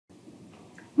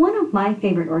One of my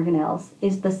favorite organelles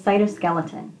is the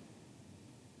cytoskeleton.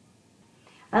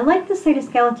 I like the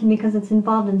cytoskeleton because it's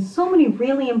involved in so many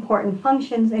really important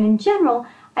functions, and in general,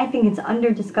 I think it's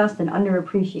under-discussed and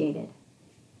underappreciated.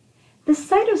 The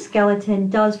cytoskeleton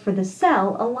does for the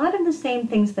cell a lot of the same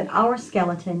things that our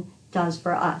skeleton does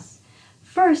for us.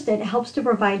 First, it helps to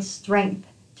provide strength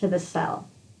to the cell.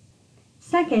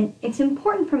 Second, it's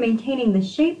important for maintaining the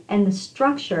shape and the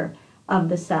structure of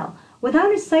the cell.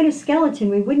 Without a cytoskeleton,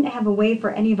 we wouldn't have a way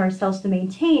for any of our cells to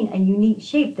maintain a unique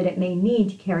shape that it may need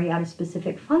to carry out a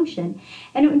specific function,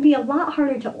 and it would be a lot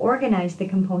harder to organize the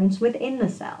components within the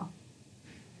cell.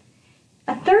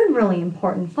 A third really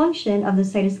important function of the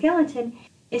cytoskeleton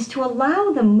is to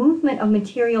allow the movement of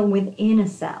material within a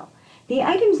cell. The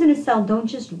items in a cell don't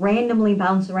just randomly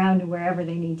bounce around to wherever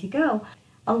they need to go.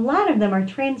 A lot of them are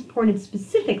transported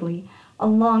specifically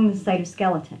along the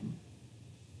cytoskeleton.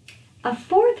 A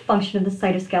fourth function of the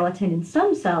cytoskeleton in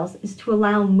some cells is to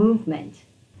allow movement,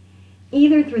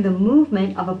 either through the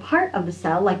movement of a part of the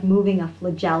cell, like moving a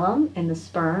flagellum in the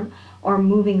sperm, or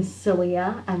moving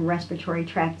cilia and respiratory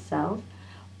tract cells,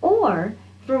 or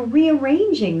through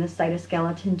rearranging the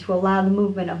cytoskeleton to allow the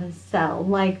movement of a cell,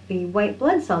 like the white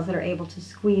blood cells that are able to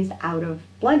squeeze out of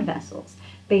blood vessels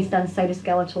based on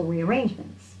cytoskeletal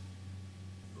rearrangements.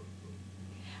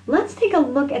 Let's take a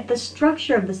look at the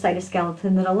structure of the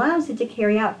cytoskeleton that allows it to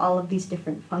carry out all of these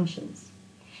different functions.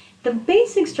 The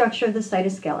basic structure of the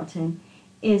cytoskeleton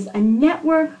is a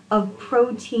network of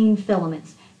protein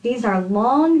filaments. These are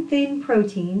long, thin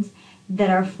proteins that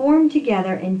are formed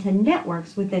together into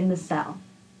networks within the cell.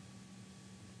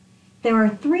 There are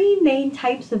three main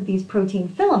types of these protein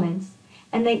filaments,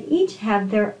 and they each have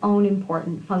their own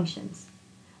important functions.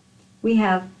 We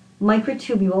have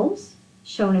microtubules,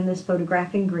 shown in this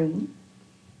photograph in green.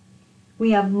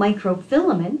 We have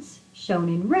microfilaments, shown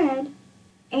in red,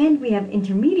 and we have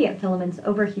intermediate filaments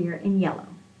over here in yellow.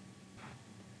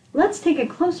 Let's take a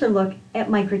closer look at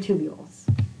microtubules.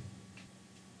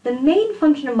 The main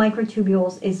function of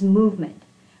microtubules is movement,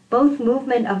 both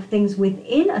movement of things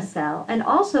within a cell and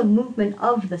also movement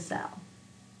of the cell.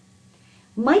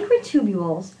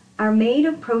 Microtubules are made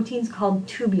of proteins called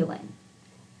tubulin.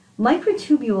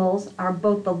 Microtubules are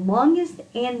both the longest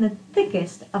and the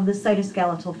thickest of the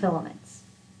cytoskeletal filaments.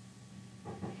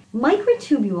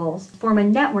 Microtubules form a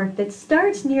network that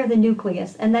starts near the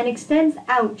nucleus and then extends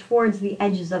out towards the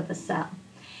edges of the cell.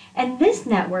 And this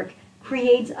network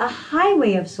creates a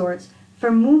highway of sorts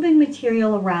for moving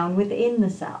material around within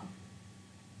the cell.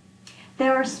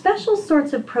 There are special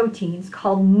sorts of proteins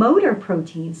called motor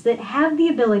proteins that have the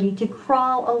ability to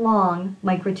crawl along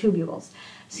microtubules.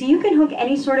 So you can hook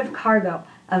any sort of cargo,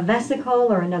 a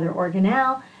vesicle or another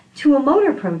organelle, to a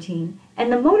motor protein, and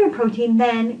the motor protein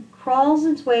then crawls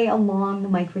its way along the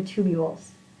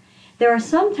microtubules. There are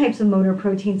some types of motor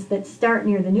proteins that start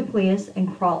near the nucleus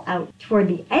and crawl out toward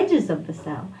the edges of the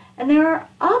cell, and there are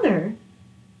other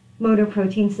motor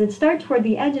proteins that start toward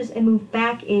the edges and move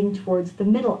back in towards the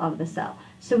middle of the cell.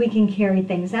 So we can carry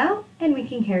things out and we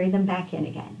can carry them back in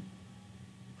again.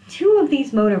 Two of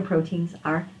these motor proteins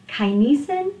are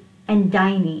kinesin and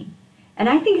dynein. And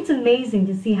I think it's amazing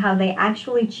to see how they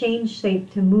actually change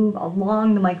shape to move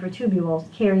along the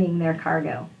microtubules carrying their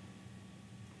cargo.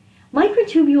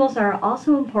 Microtubules are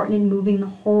also important in moving the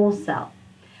whole cell.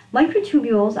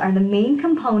 Microtubules are the main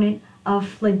component of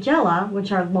flagella,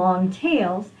 which are long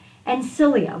tails, and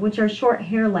cilia, which are short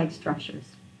hair-like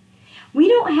structures. We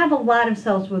don't have a lot of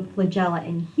cells with flagella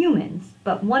in humans,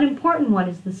 but one important one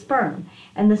is the sperm.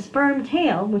 And the sperm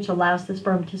tail, which allows the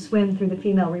sperm to swim through the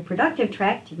female reproductive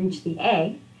tract to reach the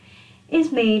egg,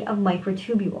 is made of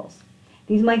microtubules.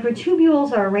 These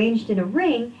microtubules are arranged in a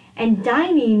ring, and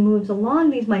dynein moves along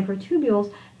these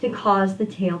microtubules to cause the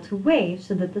tail to wave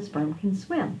so that the sperm can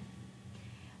swim.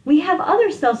 We have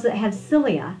other cells that have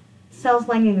cilia, cells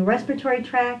lining the respiratory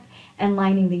tract and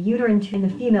lining the uterine and the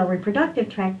female reproductive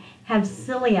tract have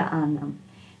cilia on them.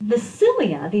 The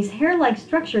cilia, these hair-like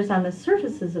structures on the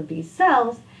surfaces of these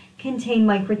cells, contain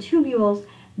microtubules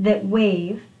that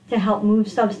wave to help move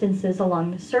substances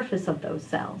along the surface of those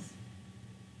cells.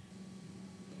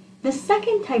 The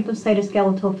second type of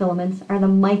cytoskeletal filaments are the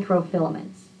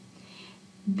microfilaments.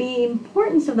 The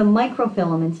importance of the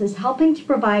microfilaments is helping to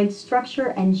provide structure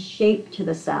and shape to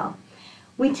the cell.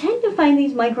 We tend to find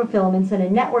these microfilaments in a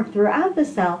network throughout the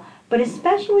cell, but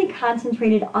especially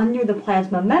concentrated under the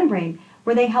plasma membrane,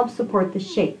 where they help support the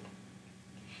shape.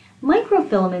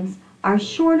 Microfilaments are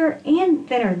shorter and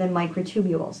thinner than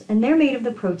microtubules, and they're made of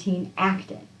the protein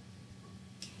actin.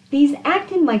 These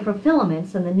actin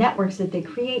microfilaments and the networks that they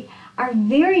create are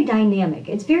very dynamic.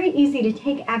 It's very easy to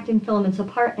take actin filaments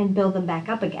apart and build them back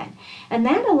up again. And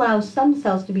that allows some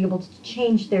cells to be able to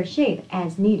change their shape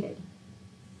as needed.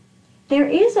 There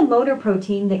is a motor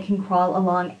protein that can crawl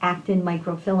along actin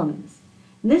microfilaments.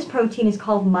 This protein is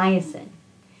called myosin.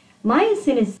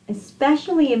 Myosin is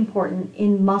especially important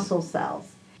in muscle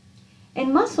cells.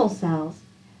 In muscle cells,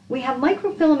 we have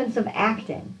microfilaments of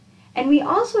actin, and we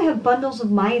also have bundles of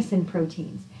myosin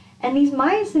proteins. And these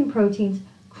myosin proteins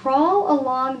crawl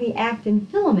along the actin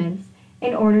filaments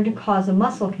in order to cause a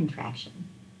muscle contraction.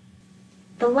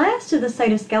 The last of the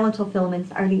cytoskeletal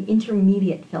filaments are the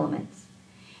intermediate filaments.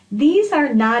 These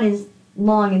are not as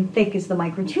long and thick as the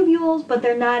microtubules, but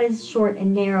they're not as short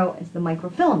and narrow as the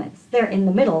microfilaments. They're in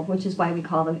the middle, which is why we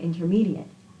call them intermediate.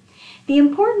 The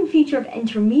important feature of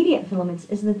intermediate filaments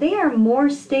is that they are more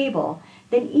stable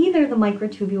than either the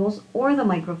microtubules or the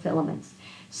microfilaments.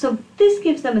 So this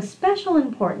gives them a special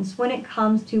importance when it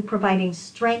comes to providing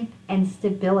strength and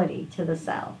stability to the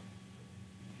cell.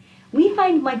 We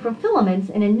find microfilaments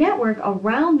in a network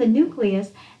around the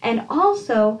nucleus and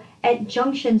also at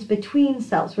junctions between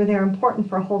cells where they're important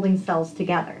for holding cells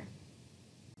together.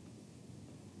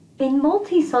 In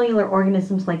multicellular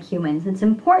organisms like humans, it's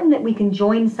important that we can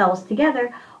join cells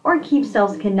together or keep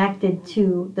cells connected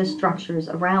to the structures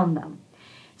around them.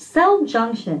 Cell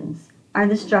junctions are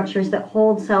the structures that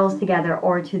hold cells together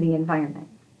or to the environment.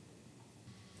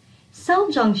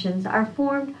 Cell junctions are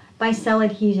formed by cell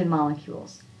adhesion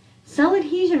molecules. Cell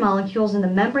adhesion molecules in the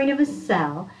membrane of a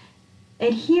cell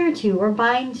adhere to or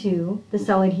bind to the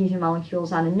cell adhesion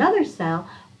molecules on another cell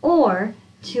or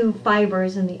to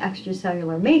fibers in the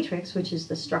extracellular matrix, which is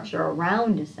the structure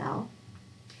around a cell,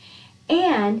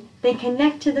 and they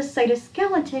connect to the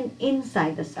cytoskeleton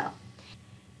inside the cell.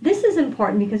 This is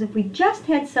important because if we just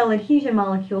had cell adhesion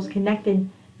molecules connected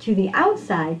to the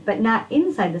outside but not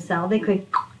inside the cell, they could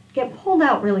get pulled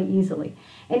out really easily.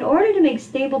 In order to make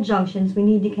stable junctions, we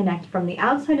need to connect from the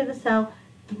outside of the cell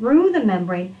through the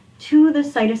membrane to the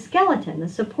cytoskeleton, the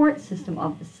support system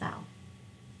of the cell.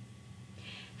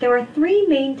 There are three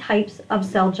main types of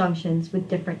cell junctions with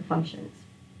different functions.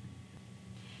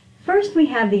 First, we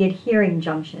have the adhering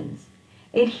junctions.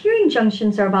 Adhering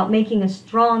junctions are about making a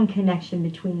strong connection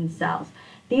between cells.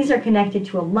 These are connected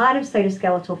to a lot of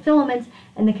cytoskeletal filaments,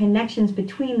 and the connections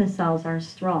between the cells are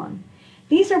strong.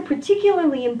 These are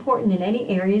particularly important in any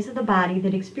areas of the body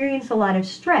that experience a lot of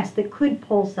stress that could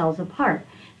pull cells apart.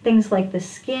 Things like the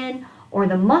skin or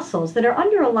the muscles that are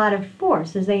under a lot of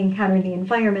force as they encounter the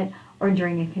environment or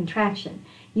during a contraction.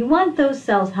 You want those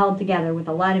cells held together with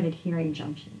a lot of adhering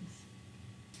junctions.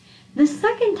 The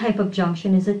second type of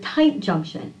junction is a tight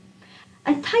junction.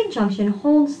 A tight junction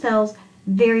holds cells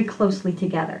very closely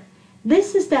together.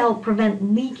 This is to help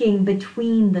prevent leaking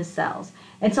between the cells.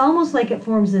 It's almost like it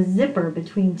forms a zipper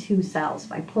between two cells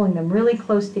by pulling them really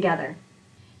close together.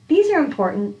 These are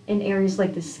important in areas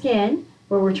like the skin,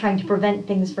 where we're trying to prevent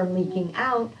things from leaking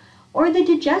out, or the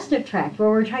digestive tract, where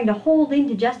we're trying to hold in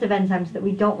digestive enzymes that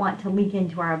we don't want to leak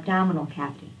into our abdominal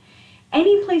cavity.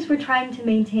 Any place we're trying to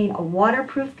maintain a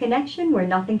waterproof connection where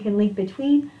nothing can leak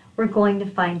between, we're going to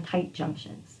find tight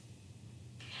junctions.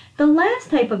 The last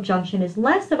type of junction is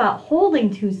less about holding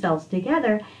two cells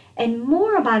together and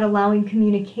more about allowing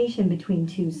communication between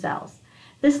two cells.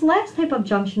 This last type of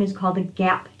junction is called a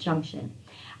gap junction.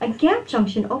 A gap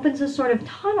junction opens a sort of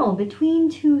tunnel between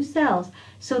two cells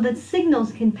so that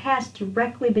signals can pass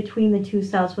directly between the two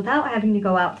cells without having to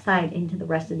go outside into the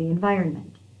rest of the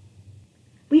environment.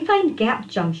 We find gap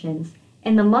junctions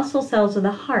in the muscle cells of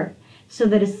the heart so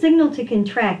that a signal to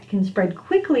contract can spread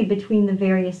quickly between the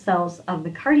various cells of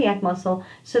the cardiac muscle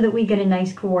so that we get a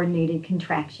nice coordinated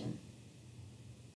contraction.